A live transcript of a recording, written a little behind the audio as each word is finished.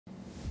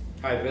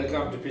Hi,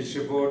 welcome to Pitch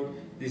Report.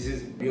 This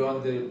is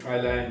Beyond the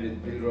Try Line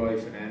with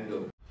Dilroy,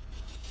 Fernando.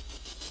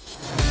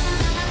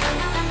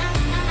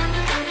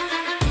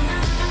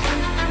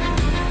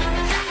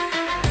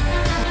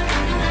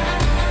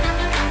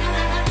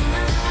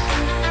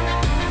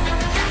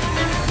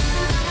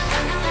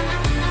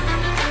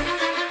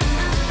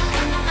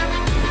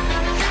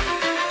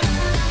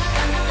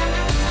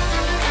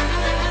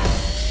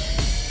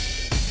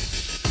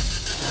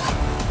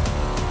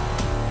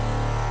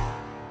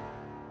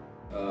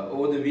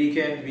 Over the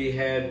weekend, we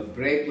had a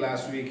break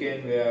last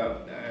weekend where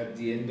at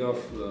the end of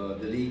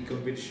the league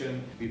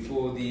competition,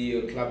 before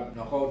the club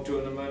knockout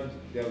tournament,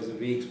 there was a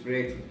week's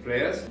break for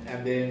players.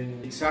 And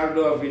then it started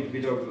off with a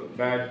bit of a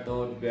bad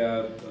note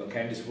where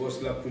Kandy Sports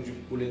Club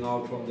pulling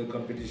out from the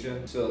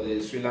competition. So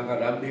the Sri Lanka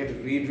Rugby had to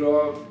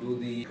redraw, do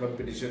the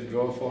competition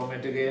draw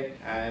format again,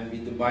 and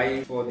with the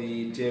bye for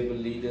the table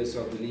leaders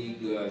of the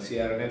league,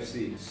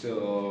 CRNFC.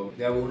 So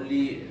there were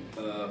only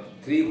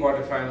 3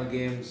 quarter-final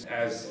games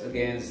as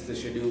against the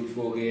scheduled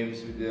 4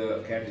 games with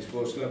the Kandy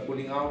Sports Club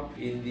pulling out.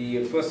 In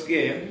the first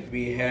game,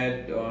 we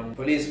had on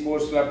Police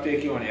Sports Club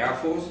taking on Air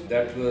Force.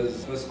 That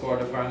was first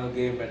quarter-final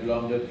game at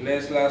London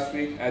Place last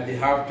week. At the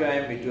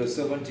half-time, it was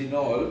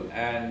 17-all,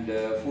 and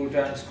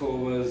full-time score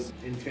was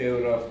in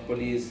favour of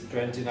Police,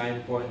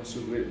 29 points,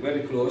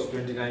 very close,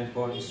 29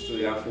 points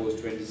to Air Force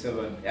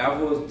 27. Air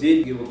Force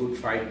did give a good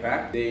fight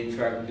back. They in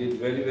fact did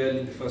very well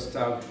in the first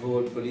half to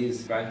hold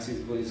Francis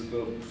Police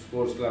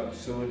Sports Club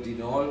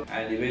 17-all,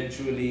 and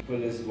eventually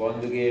Police won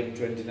the game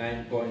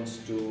 29 points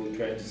to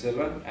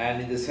 27.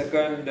 And in the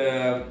second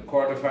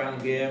quarter-final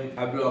game,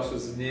 Hablocks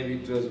vs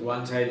Navy, it was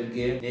one-sided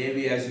game.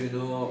 Navy, as you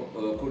know,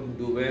 couldn't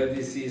do well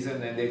this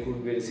season, and they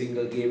couldn't win a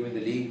single game in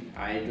the league.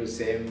 And it was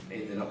same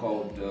in the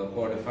knockout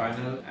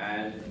quarter-final,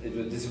 and it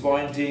was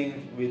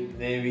disappointing with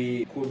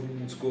Navy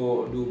couldn't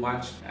do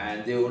much,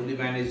 and they only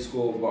managed to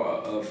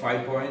score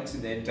 5 points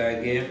in the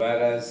entire game.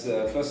 Whereas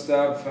first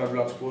half,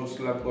 Hablocks Sports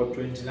Club got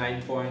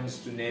 29 points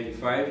to Navy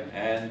 5,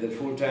 and the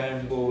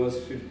full-time score was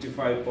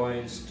 55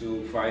 points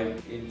to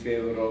 5 in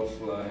favour of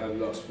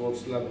Hablocks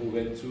Sports Club, who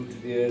went through to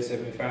the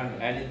semi-final.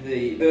 And in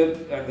the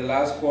third and the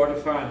last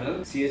quarter-final,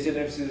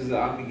 CHNFC's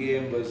Army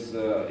game was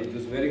it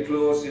was very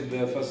close in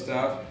the first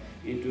half.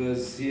 It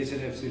was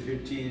CHNFC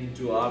 15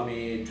 to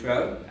Army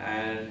 12,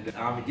 and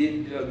Army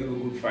did give a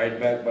good fight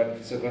back,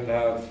 but second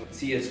half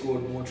CH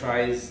scored more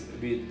tries,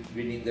 with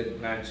winning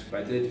that match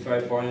by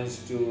 35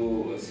 points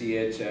to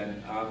CH,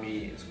 and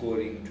Army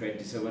scoring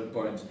 27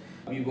 points.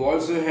 We've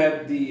also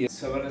had the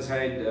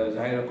seven-a-side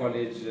Zahira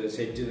College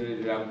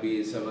Centenary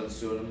Rugby Sevens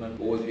tournament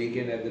over the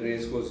weekend at the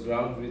racecourse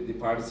ground with the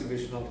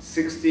participation of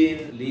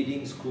 16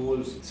 leading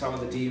schools. Some of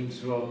the teams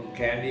from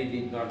Kandy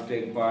did not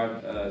take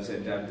part,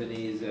 St.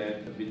 Anthony's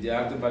and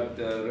Vidyartha, but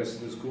the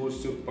rest of the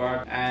schools took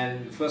part.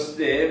 And first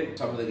day,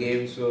 some of the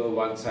games were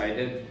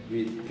one-sided.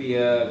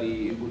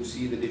 Clearly, you could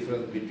see the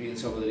difference between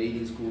some of the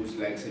leading schools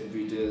like St.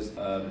 Peter's,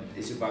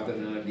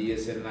 Isipathana,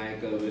 DSN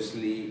Naika,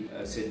 Wesley,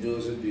 St.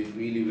 Joseph doing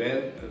really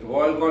well.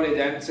 Royal College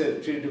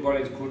and Trinity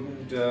College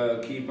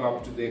couldn't keep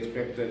up to the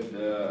expected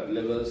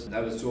levels.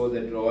 I was told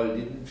that Royal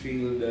didn't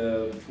field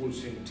the full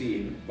swing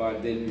team,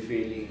 but they'll be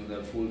fielding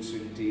the full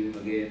swing team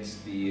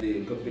against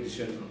the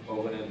competition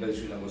organized by the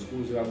Sri Lanka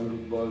Schools Rugby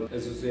Football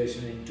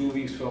Association in 2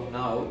 weeks from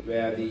now,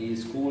 where the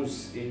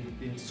schools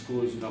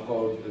inter-schools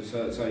knockout,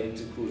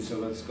 inter-school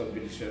sevens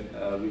competition,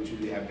 which will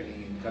be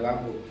happening in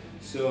Colombo.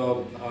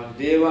 So on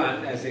day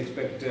 1, as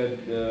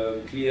expected,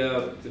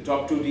 the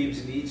top 2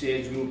 teams in each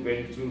age group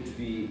went through to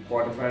the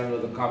quarterfinal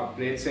of the Cup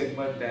plate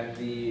segment, and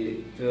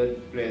the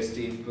third place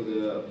team for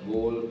the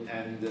bowl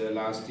and the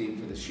last team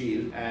for the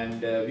shield.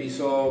 And we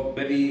saw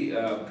very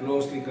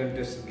closely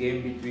contested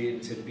game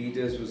between St.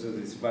 Peter's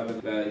versus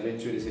Isipathana, where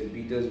eventually St.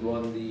 Peter's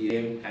won the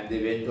game, and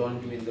they went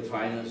on to win the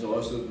finals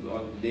also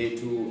on day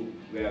 2,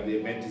 where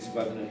they met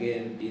Isipathana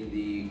again in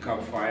the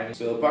Cup final.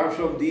 So apart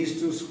from these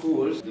 2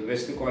 schools, the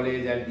Wesley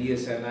College and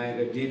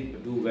DSN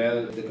did do well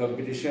in the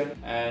competition,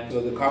 and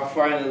so the Cup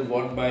final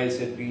won by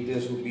St.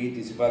 Peter's, who beat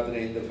Isipathana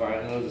in the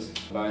finals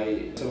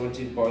by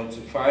 17 points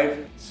to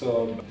 5.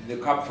 So the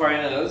Cup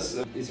finals,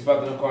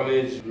 Isipathana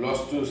College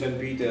lost to St.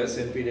 Peter's.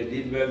 St. Peter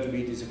did well to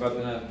beat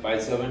Isipathana by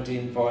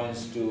 17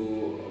 points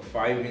to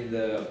 5 in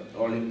the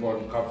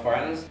all-important Cup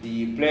finals.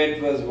 The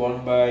plate was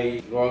won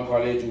by Royal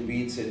College, who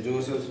beat St.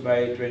 Joseph's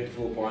by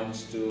 24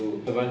 points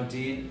to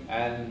 17,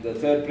 and the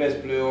third place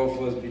playoff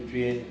was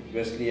between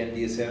Wesley and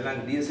DSN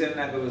Naga. DSN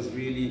Naga was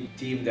really a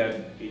team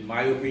that, in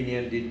my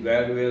opinion, did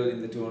very well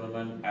in the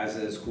tournament as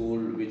a school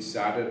which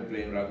started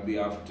playing rugby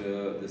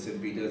after the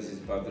St. Peter's,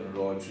 Isipathana,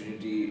 Royal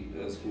Trinity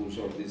schools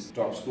of these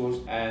top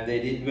schools, and they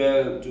did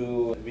well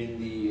to win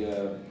the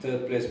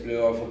third place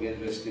playoff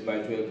against Wesley by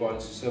 12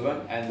 points to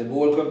 7. And the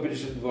bowl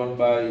competition won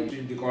by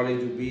Trinity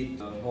College, who beat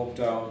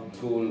hometown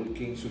school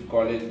Kingswood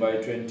College by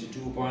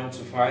 22 points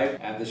to 5,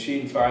 and the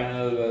shield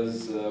final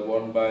was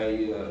won by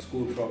a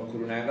school from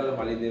Kurunagala,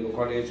 Malideva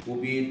College, who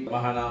beat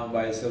Mahanam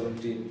by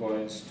 17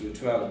 points to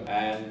 12.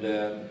 And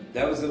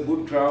that was a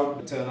good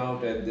crowd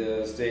turnout at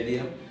the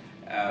stadium.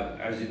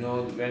 As you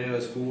know, whenever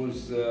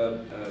schools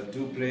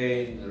do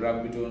play in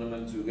rugby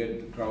tournaments, you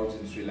get crowds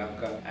in Sri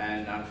Lanka,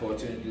 and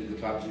unfortunately the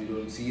clubs, we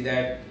don't see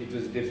that. It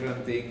was a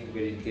different thing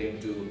when it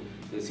came to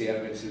the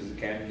Sierra versus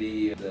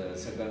Candy, the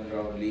second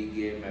round league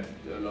game at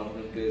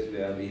Longdon Place,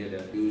 where we had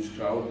a huge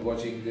crowd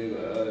watching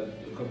the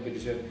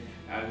competition,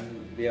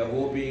 and we are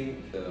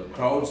hoping the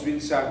crowds will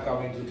start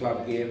coming to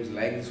club games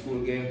like the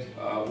school games.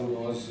 Who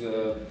knows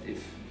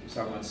if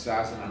someone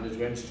starts an under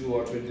 22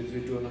 or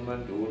 23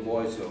 tournament, old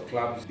boys or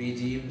clubs, B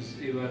teams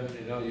even,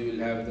 you will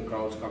have the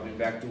crowds coming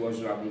back to watch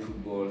rugby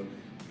football,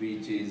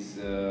 which is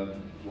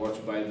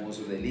watched by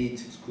most of the elite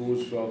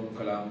schools from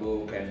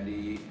Colombo,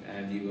 Kandy,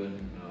 and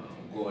even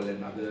Galle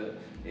and other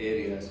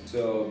areas.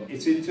 So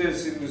it's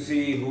interesting to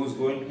see who's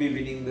going to be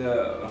winning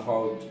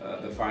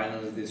the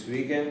finals this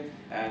weekend,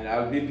 and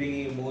I'll be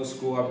bringing more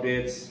score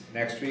updates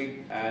next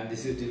week. And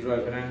this is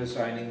Dilroy Fernando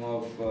signing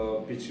off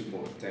Pitch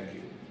Report. Thank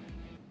you.